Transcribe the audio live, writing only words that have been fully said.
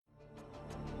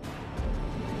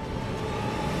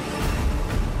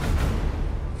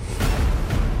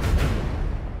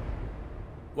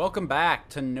Welcome back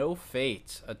to No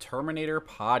Fate, a Terminator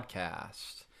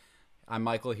podcast. I'm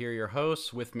Michael here, your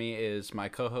host. With me is my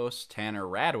co-host Tanner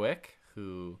Radwick,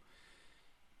 who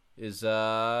is he's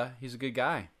a good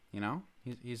guy, you know?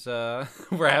 He's we're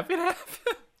happy to have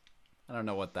him. I don't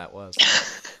know what that was.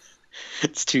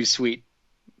 It's too sweet.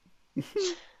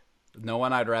 No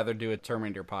one I'd rather do a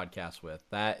Terminator podcast with.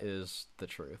 That is the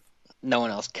truth. No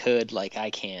one else could like I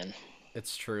can.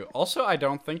 It's true. Also, I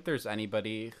don't think there's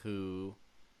anybody who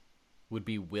would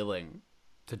be willing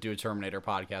to do a Terminator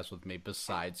podcast with me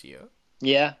besides you.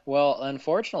 Yeah, well,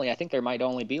 unfortunately, I think there might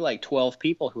only be like 12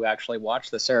 people who actually watch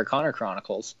the Sarah Connor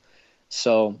Chronicles.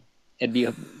 So it'd be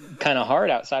kind of hard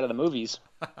outside of the movies.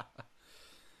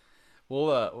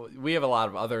 Well, we have a lot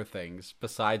of other things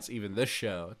besides even this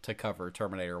show to cover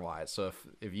Terminator-wise. So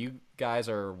if you guys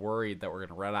are worried that we're going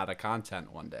to run out of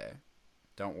content one day,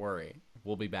 don't worry.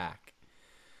 We'll be back.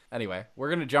 Anyway, we're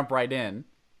going to jump right in.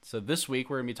 So this week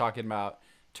we're going to be talking about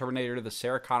Terminator: The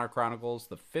Sarah Connor Chronicles,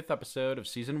 the 5th episode of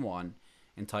Season 1,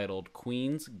 entitled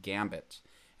Queen's Gambit.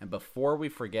 And before we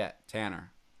forget,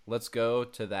 Tanner, let's go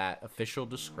to that official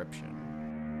description.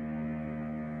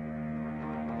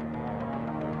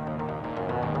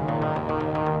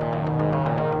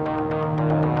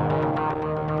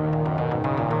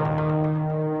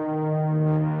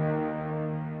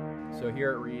 So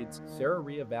here it reads, Sarah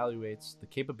reevaluates the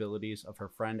capabilities of her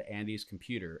friend Andy's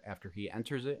computer after he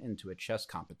enters it into a chess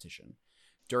competition.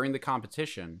 During the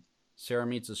competition, Sarah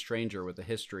meets a stranger with a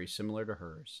history similar to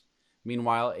hers.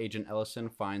 Meanwhile, Agent Ellison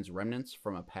finds remnants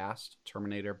from a past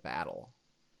Terminator battle.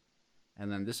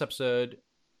 And then this episode,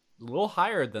 a little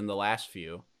higher than the last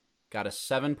few, got a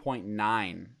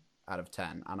 7.9 out of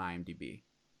 10 on IMDb.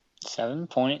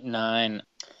 7.9.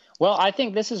 Well, I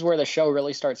think this is where the show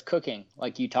really starts cooking.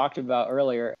 Like you talked about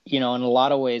earlier, in a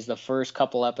lot of ways, the first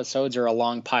couple episodes are a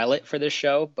long pilot for this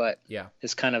show, but Yeah.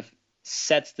 this kind of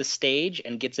sets the stage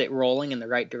and gets it rolling in the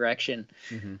right direction.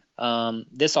 Mm-hmm.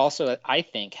 This also, I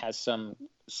think, has some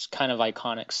kind of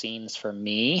iconic scenes for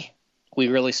me. We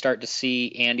really start to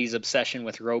see Andy's obsession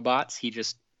with robots. He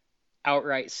just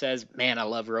outright says, "Man, I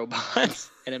love robots,"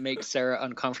 and it makes Sarah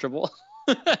uncomfortable.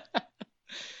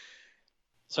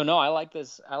 So no, I like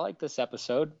this. I like this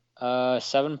episode.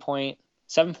 7.8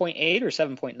 or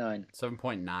 7.9.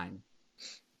 7.9.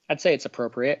 I'd say it's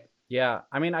appropriate. Yeah,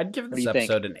 I mean, I'd give What do this you think?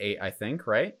 episode an 8, I think,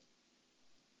 right?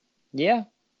 Yeah.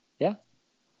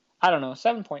 I don't know,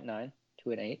 7.9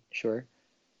 to an 8, sure.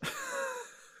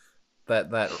 That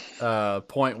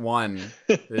 0.1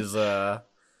 is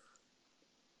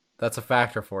that's a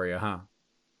factor for you, huh?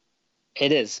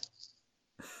 It is.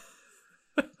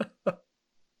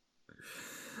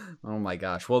 Oh my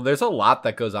gosh. Well, there's a lot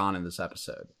that goes on in this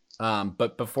episode.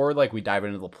 But before we dive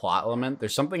into the plot element,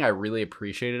 there's something I really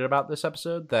appreciated about this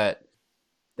episode that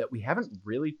we haven't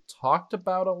really talked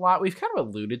about a lot. We've kind of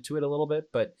alluded to it a little bit,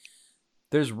 but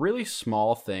there's really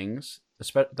small things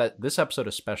that this episode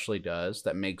especially does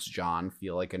that makes John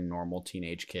feel like a normal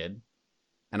teenage kid.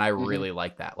 And I really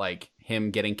like that. Like him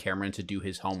getting Cameron to do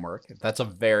his homework. That's a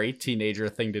very teenager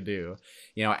thing to do.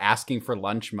 Asking for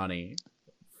lunch money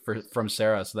from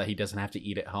Sarah so that he doesn't have to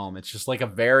eat at home. It's just like a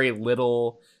very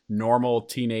little normal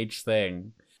teenage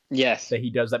thing Yes. that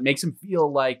he does that makes him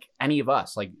feel like any of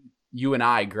us, like you and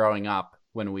I growing up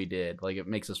when we did. Like it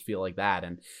makes us feel like that.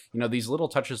 And these little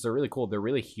touches, they're really cool. They're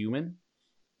really human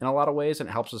in a lot of ways, and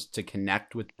it helps us to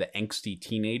connect with the angsty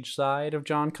teenage side of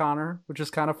John Connor, which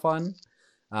is kind of fun.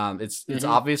 It's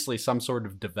obviously some sort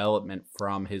of development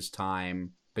from his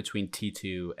time between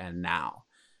T2 and now.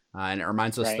 And it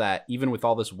reminds us that even with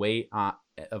all this weight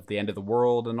of the end of the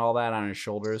world and all that on his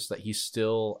shoulders, that he's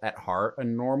still at heart a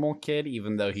normal kid,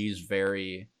 even though he's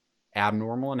very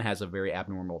abnormal and has a very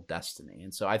abnormal destiny.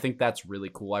 And so I think that's really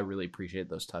cool. I really appreciate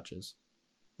those touches.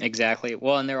 Exactly.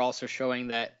 Well, and they're also showing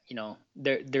that,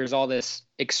 there's all this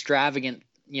extravagant,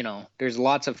 there's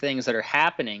lots of things that are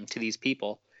happening to these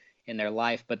people in their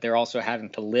life, but they're also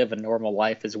having to live a normal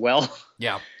life as well.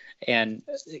 Yeah. And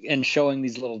showing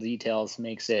these little details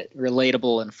makes it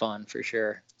relatable and fun for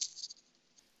sure.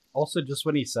 Also, just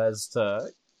when he says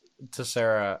to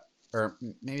Sarah, or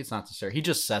maybe it's not to Sarah, he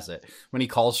just says it when he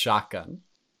calls shotgun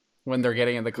when they're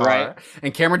getting in the car, Right.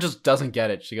 And Cameron just doesn't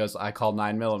get it. She goes, "I call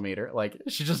 9mm." Like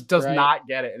she just does not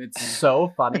get it, and it's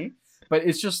so funny. But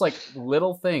it's just like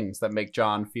little things that make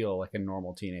John feel like a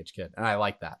normal teenage kid, and I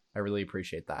like that. I really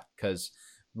appreciate that because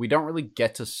we don't really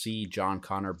get to see John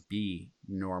Connor be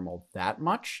normal that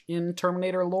much in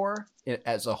Terminator lore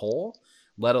as a whole,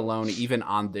 let alone even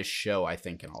on this show, I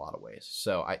think, in a lot of ways.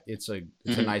 So it's a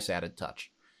nice added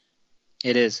touch.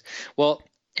 It is. Well,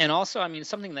 And also, I mean,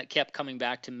 something that kept coming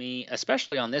back to me,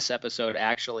 especially on this episode,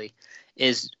 actually,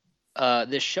 is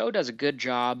this show does a good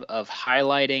job of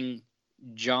highlighting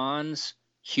John's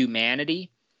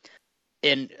humanity,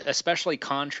 and especially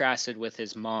contrasted with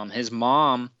his mom. His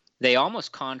mom, they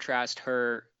almost contrast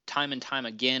her time and time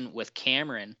again with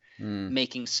Cameron,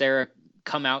 making Sarah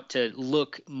come out to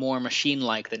look more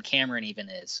machine-like than Cameron even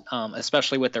is,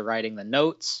 especially with the writing the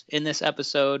notes in this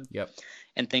episode. Yep.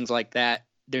 And things like that.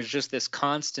 There's just this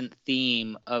constant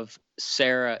theme of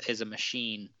Sarah is a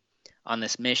machine on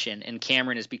this mission, and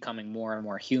Cameron is becoming more and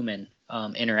more human,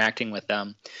 interacting with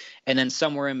them. And then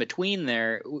somewhere in between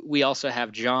there, we also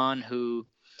have John, who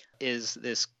is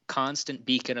this constant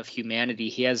beacon of humanity.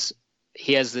 He has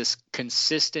this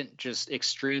consistent, just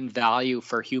extreme value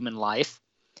for human life.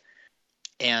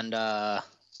 And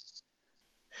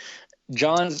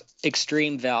John's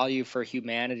extreme value for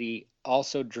humanity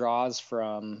also draws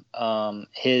from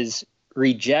his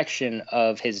rejection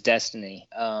of his destiny.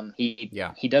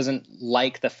 He doesn't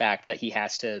like the fact that he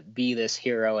has to be this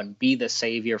hero and be the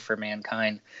savior for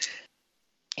mankind.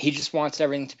 He just wants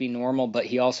everything to be normal, but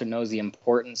he also knows the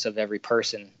importance of every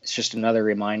person. It's just another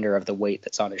reminder of the weight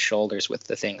that's on his shoulders with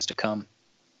the things to come.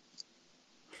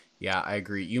 Yeah, I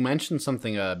agree. You mentioned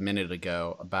something a minute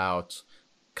ago about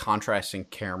contrasting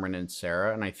Cameron and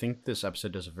Sarah, and I think this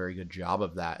episode does a very good job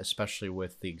of that, especially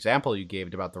with the example you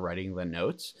gave about the writing of the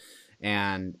notes.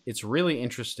 And it's really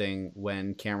interesting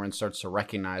when Cameron starts to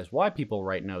recognize why people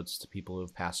write notes to people who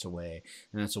have passed away,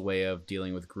 and it's a way of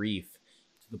dealing with grief,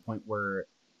 to the point where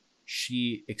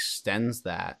she extends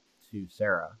that to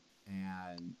Sarah,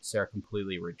 and Sarah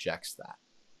completely rejects that.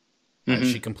 And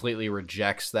she completely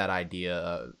rejects that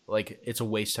idea. Like, it's a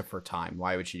waste of her time.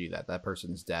 Why would she do that? That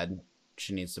person's dead.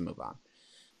 She needs to move on.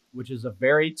 Which is a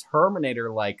very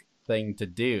Terminator-like thing to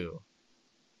do.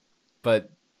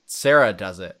 But Sarah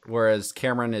does it, whereas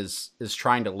Cameron is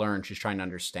trying to learn. She's trying to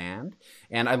understand.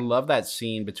 And I love that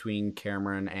scene between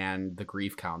Cameron and the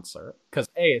grief counselor. Because,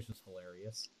 A, it's just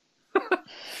hilarious.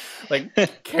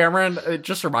 Like, Cameron, it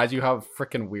just reminds you how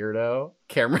freaking weirdo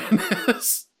Cameron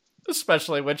is.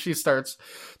 Especially when she starts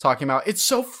talking about, it's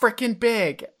so freaking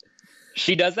big.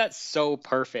 She does that so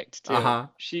perfect, too.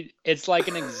 It's like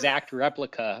an exact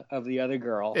replica of the other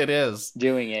girl. It is.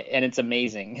 Doing it, and it's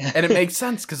amazing. And it makes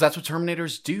sense, because that's what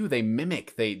Terminators do. They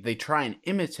mimic. They try and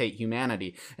imitate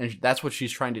humanity. And that's what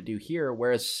she's trying to do here,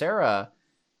 whereas Sarah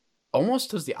almost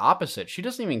does the opposite. She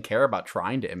doesn't even care about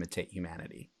trying to imitate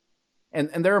humanity. And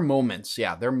there are moments,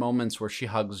 there are moments where she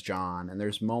hugs John, and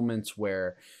there's moments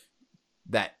where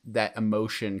that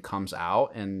emotion comes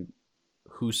out and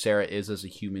who Sarah is as a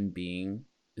human being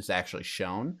is actually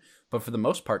shown. But for the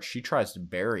most part, she tries to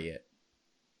bury it.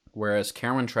 Whereas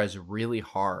Cameron tries really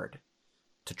hard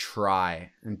to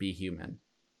try and be human.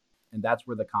 And that's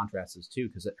where the contrast is too,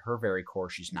 because at her very core,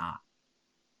 she's not.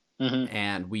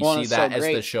 And we see that as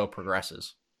the show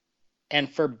progresses. And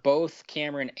for both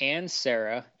Cameron and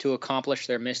Sarah to accomplish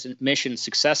their mission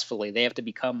successfully, they have to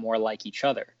become more like each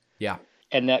other. Yeah.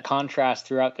 And that contrast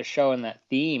throughout the show and that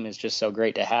theme is just so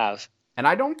great to have. And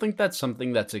I don't think that's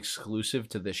something that's exclusive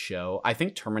to this show. I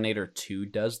think Terminator 2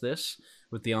 does this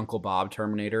with the Uncle Bob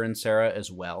Terminator and Sarah as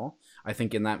well. I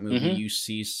think in that movie, you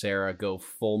see Sarah go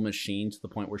full machine to the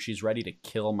point where she's ready to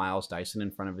kill Miles Dyson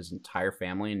in front of his entire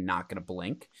family and not going to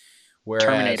blink.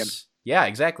 Terminate him. Yeah,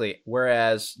 exactly.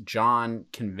 Whereas John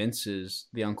convinces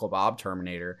the Uncle Bob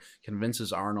Terminator,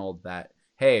 convinces Arnold that,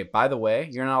 hey, by the way,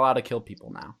 you're not allowed to kill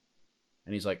people now.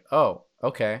 And he's like, oh,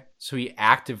 okay. So he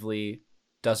actively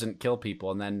doesn't kill people.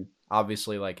 And then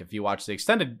obviously, like, if you watch the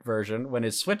extended version, when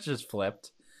his switch is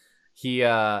flipped, he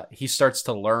starts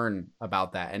to learn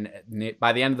about that. And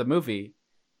by the end of the movie,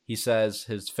 he says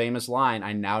his famous line,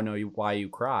 I now know why you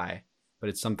cry, but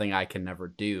it's something I can never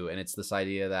do. And it's this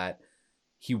idea that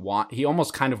he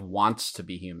almost kind of wants to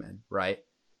be human, right?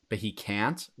 But he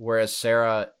can't. Whereas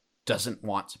Sarah doesn't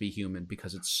want to be human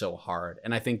because it's so hard.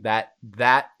 And I think that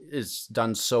is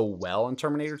done so well in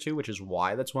Terminator 2, which is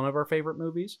why that's one of our favorite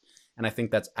movies. And I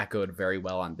think that's echoed very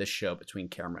well on this show between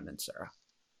Cameron and Sarah.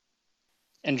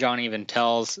 And John even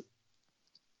tells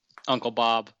Uncle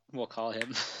Bob, we'll call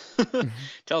him,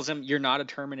 tells him, you're not a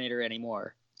Terminator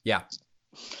anymore. Yeah.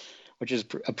 Which is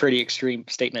a pretty extreme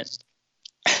statement.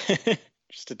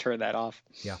 Just to turn that off.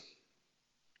 Yeah.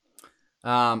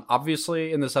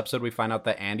 Obviously, in this episode, we find out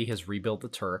that Andy has rebuilt the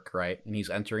Turk, right? And he's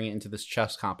entering into this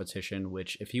chess competition,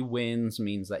 which, if he wins,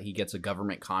 means that he gets a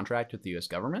government contract with the U.S.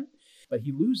 government. But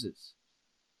he loses.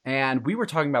 And we were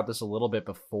talking about this a little bit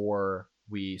before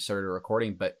we started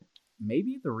recording, but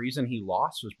maybe the reason he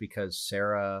lost was because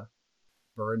Sarah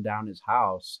burned down his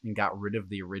house and got rid of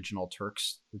the original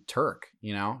Turk,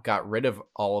 got rid of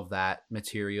all of that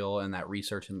material and that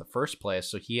research in the first place.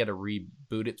 So he had to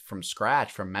reboot it from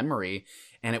scratch, from memory,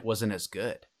 and it wasn't as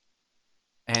good.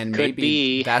 And Could maybe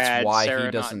be that's had why Sarah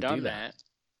he doesn't not done do that.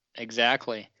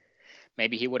 Exactly.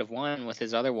 Maybe he would have won with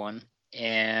his other one.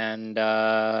 And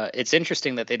it's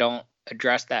interesting that they don't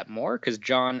address that more, because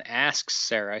John asks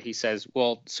Sarah, he says,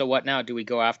 well, so what now? Do we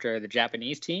go after the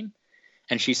Japanese team?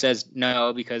 And she says,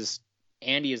 no, because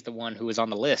Andy is the one who is on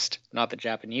the list, not the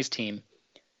Japanese team.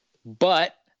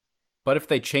 But if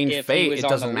they change fate, it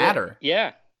doesn't matter.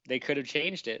 Yeah, they could have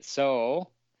changed it.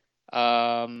 So,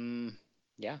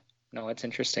 yeah, no, it's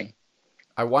interesting.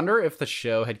 I wonder if the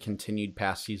show had continued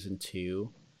past season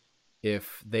 2,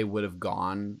 if they would have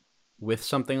gone with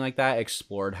something like that,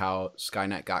 explored how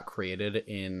Skynet got created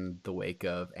in the wake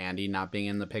of Andy not being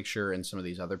in the picture and some of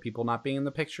these other people not being in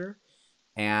the picture.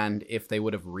 And if they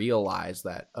would have realized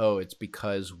that, oh, it's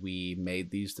because we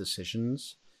made these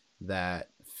decisions that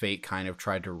fate kind of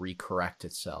tried to recorrect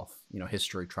itself.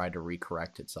 History tried to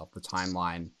recorrect itself. The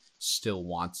timeline still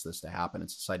wants this to happen.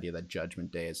 It's this idea that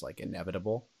Judgment Day is like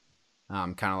inevitable.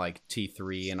 Kind of like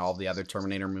T3 and all the other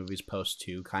Terminator movies post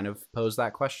 2 kind of pose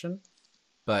that question.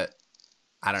 But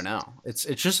I don't know. It's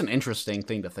just an interesting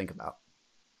thing to think about.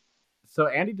 So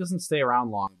Andy doesn't stay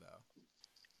around long, though,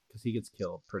 because he gets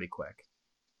killed pretty quick.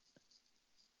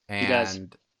 And he does.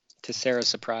 To Sarah's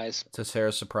surprise.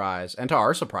 And to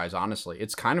our surprise, honestly.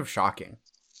 It's kind of shocking.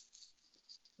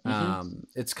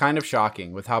 It's kind of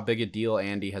shocking with how big a deal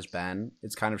Andy has been.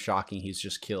 It's kind of shocking he's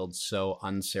just killed so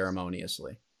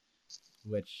unceremoniously.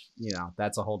 Which,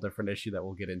 that's a whole different issue that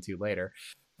we'll get into later.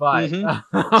 But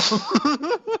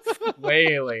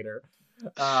way later.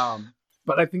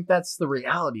 But I think that's the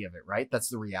reality of it, right? That's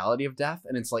the reality of death.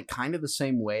 And it's like kind of the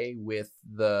same way with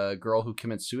the girl who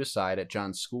commits suicide at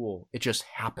John's school. It just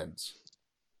happens.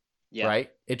 Yeah. Right?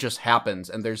 It just happens.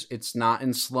 And it's not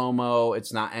in slow-mo.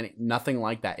 It's not nothing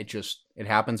like that. It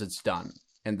happens. It's done.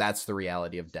 And that's the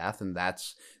reality of death. And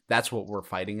that's what we're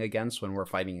fighting against when we're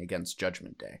fighting against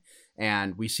Judgment Day.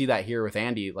 And we see that here with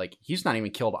Andy. Like, he's not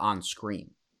even killed on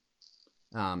screen.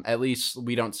 At least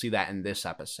we don't see that in this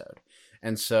episode.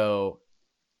 And so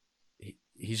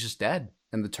he's just dead,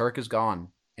 and the Turk is gone.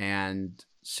 And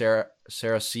Sarah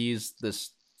sees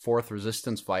this fourth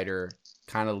resistance fighter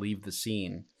kind of leave the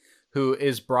scene, who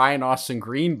is Brian Austin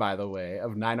Green, by the way,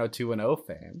 of 90210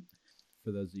 fame.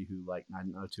 For those of you who like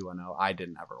 90210, I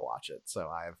didn't ever watch it, so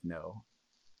I have no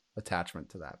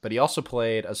attachment to that. But he also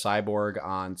played a cyborg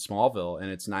on Smallville in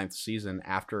its 9th season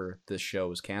after this show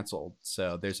was canceled.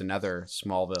 So there's another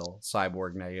Smallville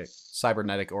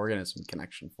cybernetic organism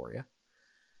connection for you.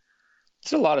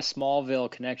 It's a lot of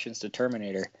Smallville connections to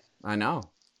Terminator. I know.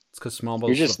 It's because Smallville.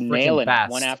 You're just nailing it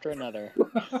one after another.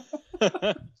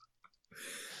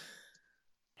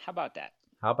 How about that?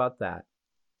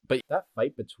 But that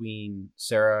fight between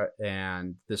Sarah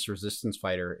and this resistance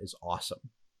fighter is awesome.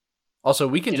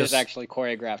 Also, it is actually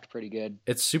choreographed pretty good.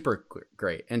 It's super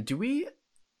great. And do we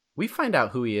find out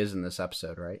who he is in this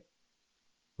episode, right?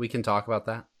 We can talk about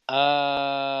that?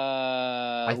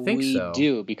 I think so. We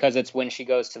do, because it's when she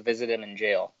goes to visit him in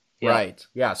jail. Yeah. Right.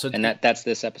 Yeah. So that's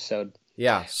this episode.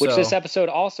 Yeah. Which this episode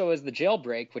also is the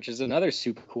jailbreak, which is another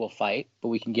super cool fight, but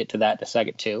we can get to that in a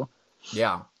second too.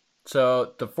 Yeah.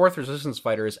 So the fourth resistance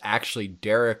fighter is actually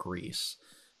Derek Reese,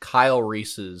 Kyle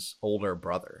Reese's older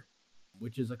brother,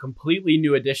 which is a completely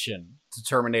new addition to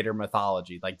Terminator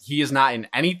mythology. Like, he is not in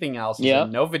anything else. He's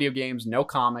in no video games, no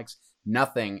comics,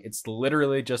 nothing. It's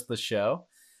literally just the show.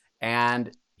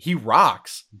 And he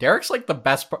rocks. Derek's like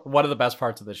one of the best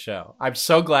parts of the show. I'm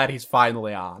so glad he's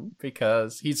finally on,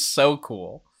 because he's so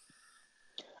cool.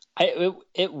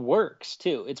 It works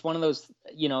too. It's one of those,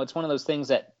 things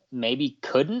that maybe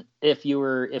couldn't if you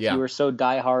were so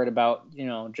diehard about,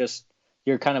 just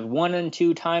your kind of 1 and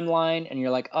 2 timeline, and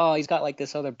you're like, oh, he's got like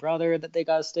this other brother that they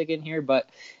got to stick in here. But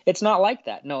it's not like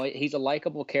that. No, he's a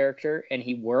likable character, and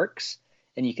he works,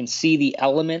 and you can see the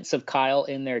elements of Kyle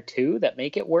in there too that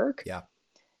make it work. Yeah.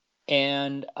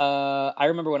 And I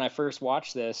remember when I first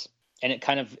watched this, and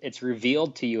it's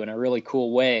revealed to you in a really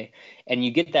cool way, and you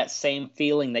get that same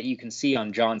feeling that you can see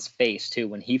on John's face too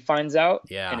when he finds out.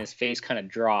 Yeah. And his face kind of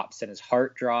drops, and his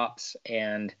heart drops,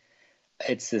 and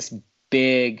it's this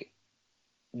big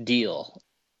deal.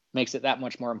 Makes it that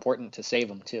much more important to save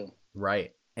him too.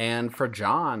 Right. And for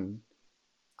John,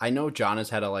 I know John has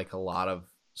had a lot of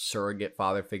surrogate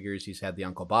father figures. He's had the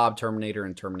Uncle Bob Terminator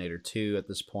and Terminator 2 at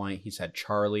this point. He's had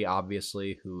Charlie,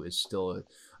 obviously, who is still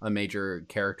a major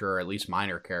character, or at least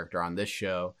minor character on this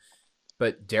show.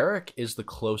 But Derek is the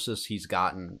closest he's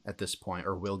gotten at this point,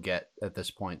 or will get at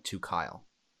this point, to Kyle.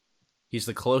 He's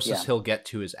the closest Yeah. he'll get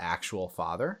to his actual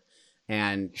father.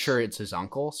 And sure, it's his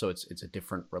uncle, so it's a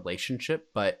different relationship.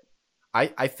 But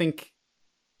I think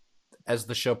as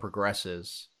the show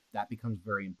progresses, that becomes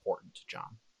very important to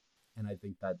John. And I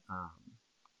think that,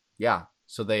 yeah.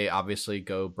 So they obviously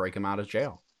go break him out of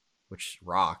jail, which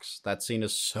rocks. That scene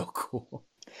is so cool.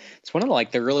 It's one of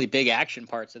like the really big action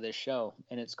parts of this show,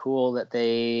 and it's cool that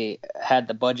they had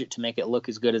the budget to make it look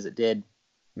as good as it did.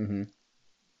 Mm-hmm.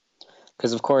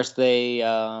 Because of course they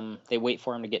wait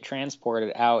for him to get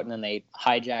transported out, and then they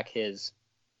hijack his,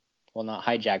 well, not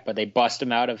hijack, but they bust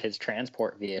him out of his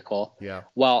transport vehicle. Yeah.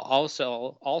 While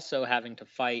also having to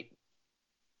fight,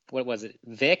 what was it,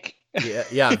 Vic?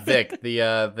 Yeah, Vic,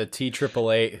 the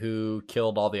T-888 who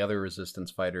killed all the other Resistance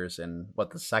fighters in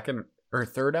what, the second or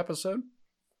third episode?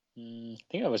 I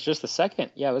think it was just the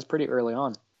second. Yeah, it was pretty early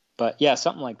on, but yeah,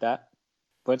 something like that.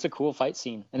 But it's a cool fight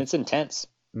scene, and it's intense.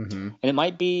 Mm-hmm. And it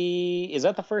might be, is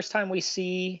that the first time we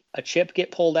see a chip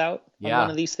get pulled out on one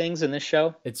of these things in this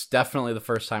show? It's definitely the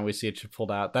first time we see a chip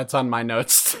pulled out. That's on my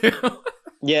notes too.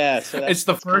 Yeah, so it's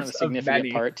the that's first kind of a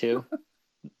significant part too.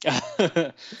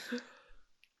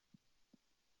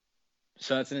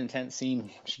 So that's an intense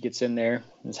scene. She gets in there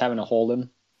and is having to hold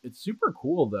him. It's super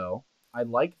cool though. I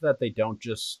like that they don't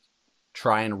just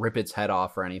try and rip its head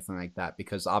off or anything like that,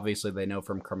 because obviously they know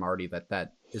from Cromartie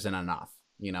that isn't enough.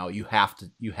 You know, you have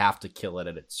to kill it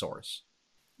at its source.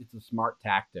 It's a smart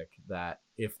tactic that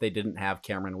if they didn't have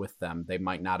Cameron with them, they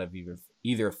might not have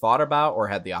either thought about or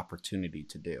had the opportunity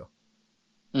to do.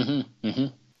 Mm-hmm.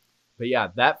 Mm-hmm. But yeah,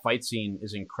 that fight scene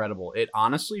is incredible. It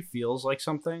honestly feels like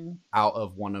something out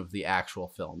of one of the actual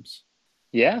films.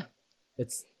 Yeah.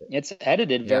 It's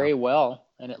edited very well,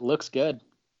 and it looks good.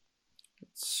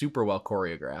 It's super well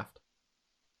choreographed.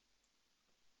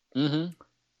 Mm-hmm.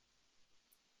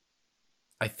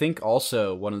 I think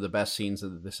also one of the best scenes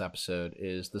of this episode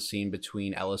is the scene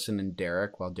between Ellison and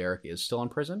Derek while Derek is still in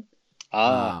prison.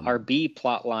 Our B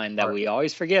plot line that we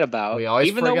always forget about. We always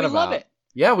even forget though we about. love it.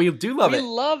 Yeah, we do love it. We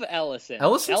love Ellison.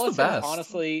 Ellison's the best.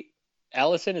 Honestly,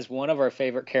 Ellison is one of our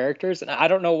favorite characters, and I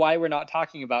don't know why we're not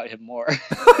talking about him more.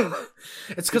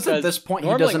 It's because at this point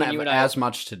he doesn't have as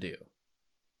much to do.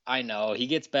 I know he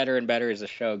gets better and better as the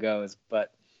show goes,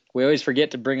 but we always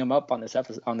forget to bring him up on this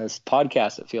episode, on this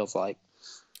podcast. It feels like.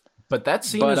 But that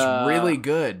scene is really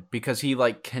good because he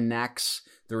like connects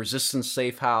the Resistance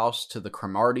safe house to the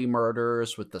Cromartie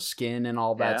murders with the skin and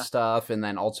all that stuff, and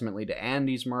then ultimately to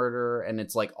Andy's murder, and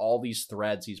it's like all these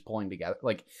threads he's pulling together.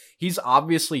 Like, he's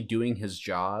obviously doing his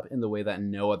job in the way that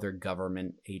no other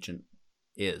government agent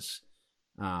is.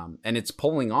 And it's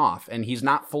pulling off, and he's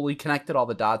not fully connected all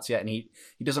the dots yet, and he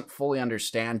doesn't fully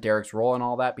understand Derek's role in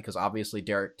all that, because obviously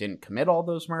Derek didn't commit all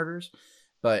those murders,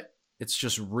 but it's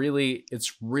just really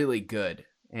good.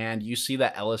 And you see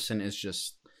that Ellison is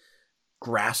just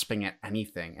grasping at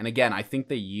anything. And again, I think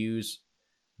they use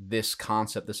this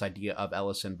concept, this idea of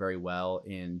Ellison very well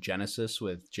in Genesis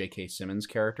with J.K. Simmons'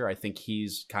 character. I think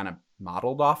he's kind of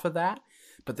modeled off of that,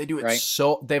 but they do it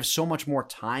they have so much more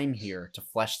time here to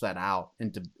flesh that out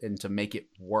and to make it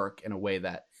work in a way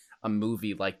that a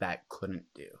movie like that couldn't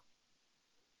do.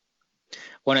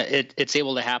 When it's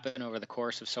able to happen over the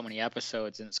course of so many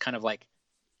episodes, and it's kind of like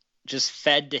just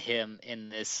fed to him in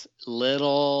this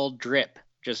little drip,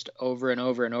 just over and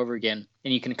over and over again,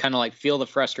 and you can kind of like feel the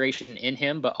frustration in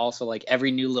him, but also like every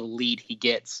new little lead he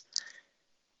gets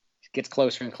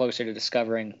closer and closer to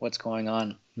discovering what's going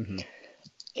on. Mm-hmm.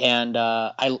 And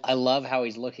I love how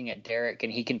he's looking at Derek,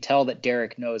 and he can tell that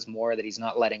Derek knows more that he's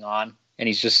not letting on, and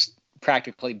he's just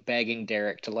practically begging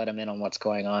Derek to let him in on what's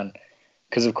going on,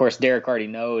 because of course Derek already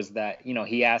knows that, you know,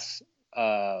 he asks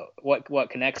what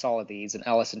connects all of these, and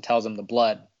Ellison tells him the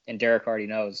blood, and Derek already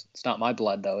knows it's not my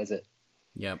blood though, is it?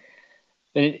 Yep.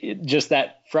 And it just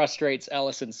that frustrates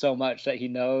Ellison so much that he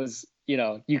knows, you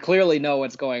know, you clearly know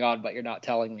what's going on, but you're not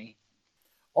telling me.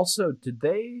 Also,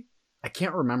 I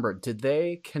can't remember, did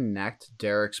they connect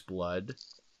Derek's blood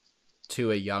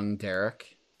to a young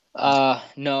Derek?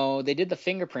 No, they did the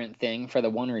fingerprint thing for the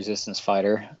one Resistance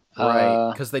fighter.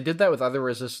 Right, because they did that with other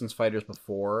Resistance fighters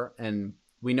before, and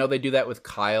we know they do that with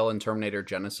Kyle in Terminator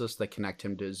Genesis. They connect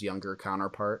him to his younger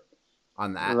counterpart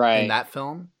on that in that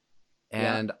film.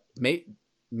 And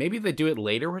maybe they do it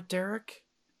later with Derek,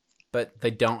 but they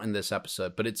don't in this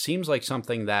episode. But it seems like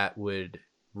something that would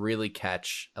really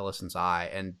catch Ellison's eye.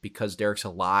 And because Derek's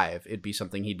alive, it'd be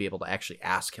something he'd be able to actually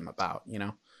ask him about, you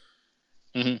know?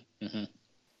 Mm-hmm. Mm-hmm.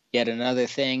 Yet another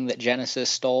thing that Genesis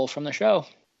stole from the show.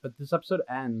 But the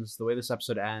way this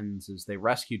episode ends is they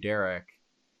rescue Derek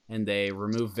and they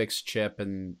remove Vic's chip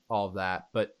and all of that.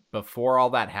 But before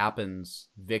all that happens,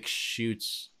 Vic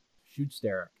shoots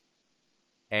Derek.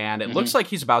 And it looks like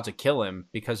he's about to kill him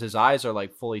because his eyes are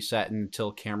like fully set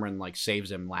until Cameron like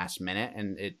saves him last minute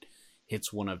and it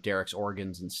hits one of Derek's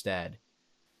organs instead.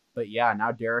 But yeah,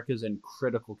 now Derek is in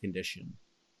critical condition.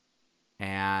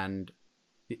 And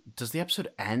does the episode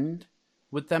end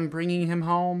with them bringing him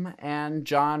home and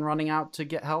John running out to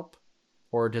get help?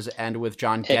 Or does it end with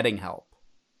John getting help?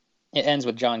 It ends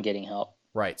with John getting help.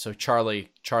 Right. So Charlie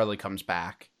comes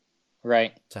back.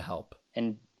 Right. To help.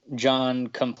 And John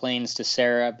complains to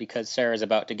Sarah because Sarah's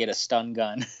about to get a stun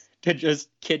gun to just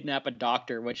kidnap a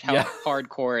doctor, which how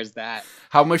hardcore is that?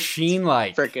 How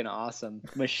machine-like. Freaking awesome.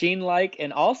 Machine-like.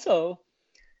 And also,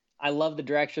 I love the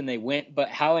direction they went, but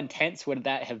how intense would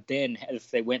that have been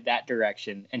if they went that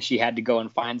direction and she had to go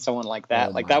and find someone like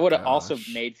that? Like that would have also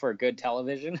made for good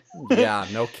television. Yeah,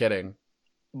 no kidding.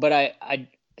 But I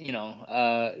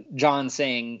John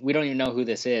saying, we don't even know who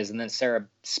this is. And then Sarah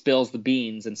spills the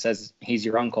beans and says, he's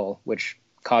your uncle, which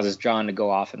causes John to go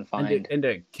off and find and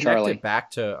to connect Charlie. It back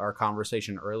to our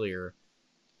conversation earlier,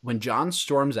 when John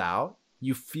storms out,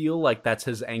 you feel like that's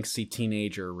his angsty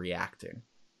teenager reacting.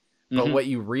 But what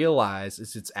you realize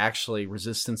is it's actually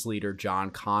Resistance leader John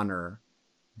Connor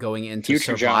going into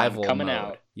Future survival John coming mode.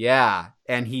 out. Yeah,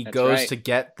 and he goes right. to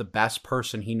get the best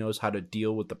person he knows how to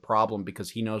deal with the problem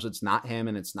because he knows it's not him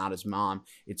and it's not his mom,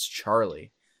 it's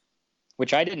Charlie.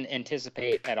 Which I didn't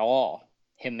anticipate at all,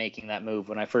 him making that move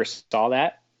when I first saw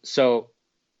that. So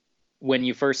when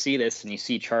you first see this and you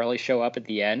see Charlie show up at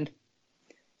the end,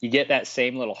 you get that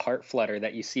same little heart flutter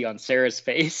that you see on Sarah's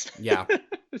face. Yeah.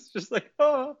 It's just like,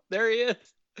 oh, there he is.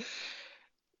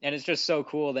 And it's just so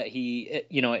cool that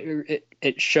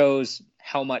it shows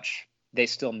how much they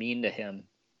still mean to him.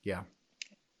 Yeah.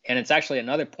 And it's actually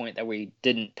another point that we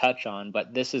didn't touch on,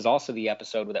 but this is also the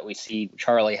episode that we see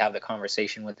Charlie have the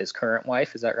conversation with his current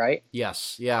wife. Is that right?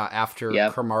 Yes. Yeah.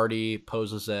 After Cromartie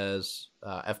poses as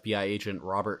FBI agent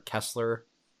Robert Kessler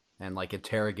and like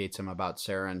interrogates him about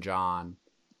Sarah and John.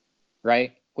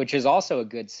 Right. Which is also a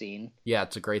good scene. Yeah,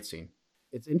 it's a great scene.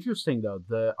 It's interesting, though.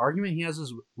 The argument he has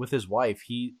is with his wife.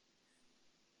 He's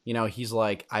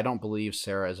like, I don't believe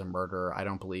Sarah is a murderer. I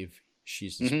don't believe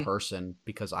she's this person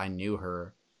because I knew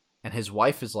her. And his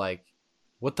wife is like,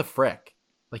 what the frick?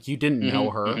 Like, you didn't know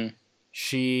her.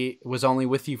 She was only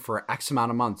with you for X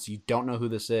amount of months. You don't know who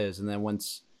this is. And then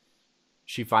once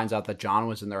she finds out that John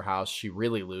was in their house, she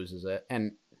really loses it.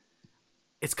 And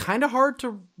it's kind of hard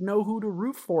to know who to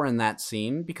root for in that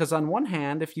scene because on one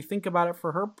hand, if you think about it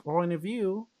from her point of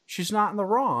view, she's not in the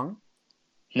wrong.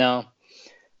 No.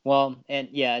 Well, and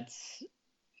yeah,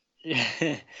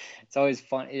 it's always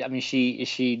fun. I mean,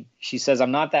 she says, I'm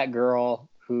not that girl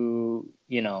who,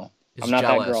 I'm not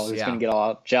jealous, that girl who's going to get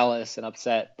all jealous and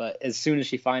upset. But as soon as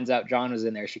she finds out John was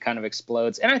in there, she kind of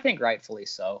explodes. And I think rightfully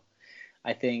so.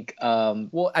 I think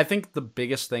I think the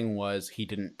biggest thing was he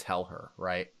didn't tell her,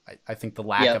 right? I think the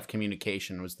lack of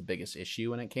communication was the biggest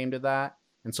issue when it came to that.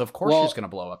 And so of course she's going to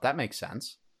blow up. That makes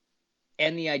sense.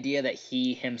 And the idea that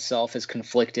he himself is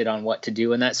conflicted on what to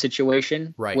do in that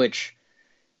situation, right? Which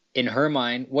in her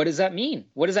mind, what does that mean?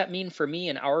 What does that mean for me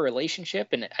and our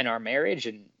relationship and our marriage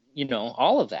and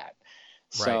all of that?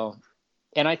 Right. So,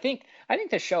 and I think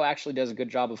the show actually does a good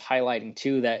job of highlighting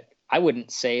too that I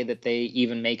wouldn't say that they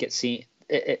even make it seem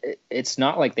it's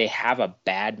not like they have a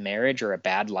bad marriage or a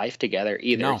bad life together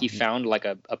either. No. He found like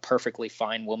a perfectly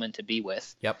fine woman to be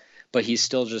with. Yep. But he's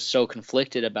still just so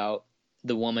conflicted about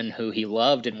the woman who he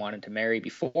loved and wanted to marry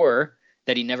before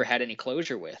that he never had any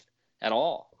closure with at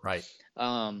all. Right.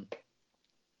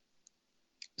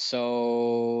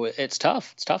 So it's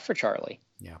tough. It's tough for Charlie.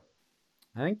 Yeah.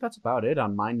 I think that's about it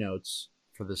on my notes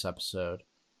for this episode.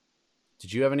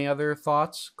 Did you have any other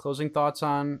closing thoughts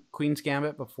on Queen's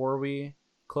Gambit before we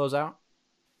close out?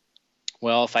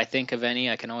 Well, if I think of any,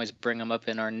 I can always bring them up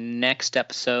in our next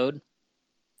episode.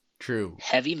 True.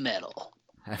 Heavy metal.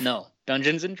 No,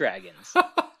 Dungeons and Dragons.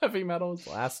 Heavy metal was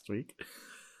last week.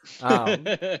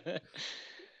 A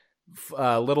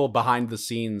little behind the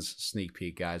scenes sneak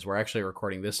peek, guys. We're actually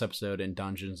recording this episode in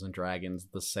Dungeons and Dragons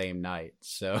the same night.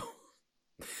 So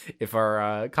if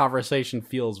our conversation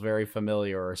feels very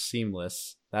familiar or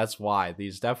seamless, that's why.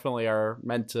 These definitely are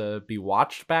meant to be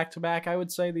watched back to back, I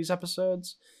would say, these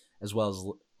episodes, as well as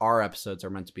our episodes are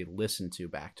meant to be listened to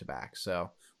back to back.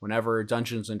 So whenever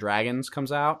Dungeons and Dragons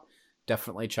comes out,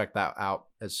 definitely check that out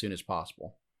as soon as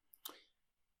possible.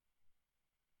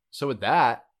 So with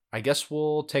that, I guess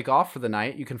we'll take off for the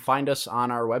night. You can find us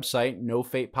on our website,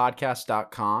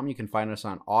 nofatepodcast.com. You can find us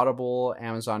on Audible,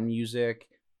 Amazon Music,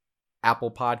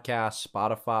 Apple Podcasts,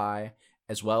 Spotify,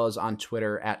 as well as on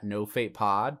Twitter at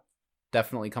NoFatePod.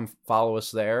 definitely come follow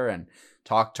us there and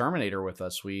talk Terminator with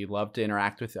us. We love to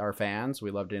interact with our fans.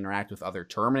 We love to interact with other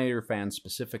Terminator fans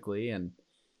specifically, and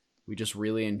we just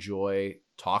really enjoy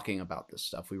talking about this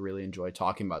stuff. We really enjoy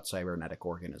talking about cybernetic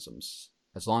organisms,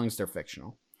 as long as they're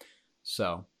fictional.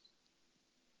 So,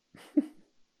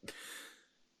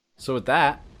 so with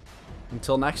that,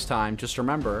 until next time, just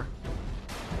remember,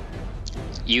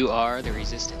 you are the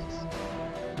Resistance.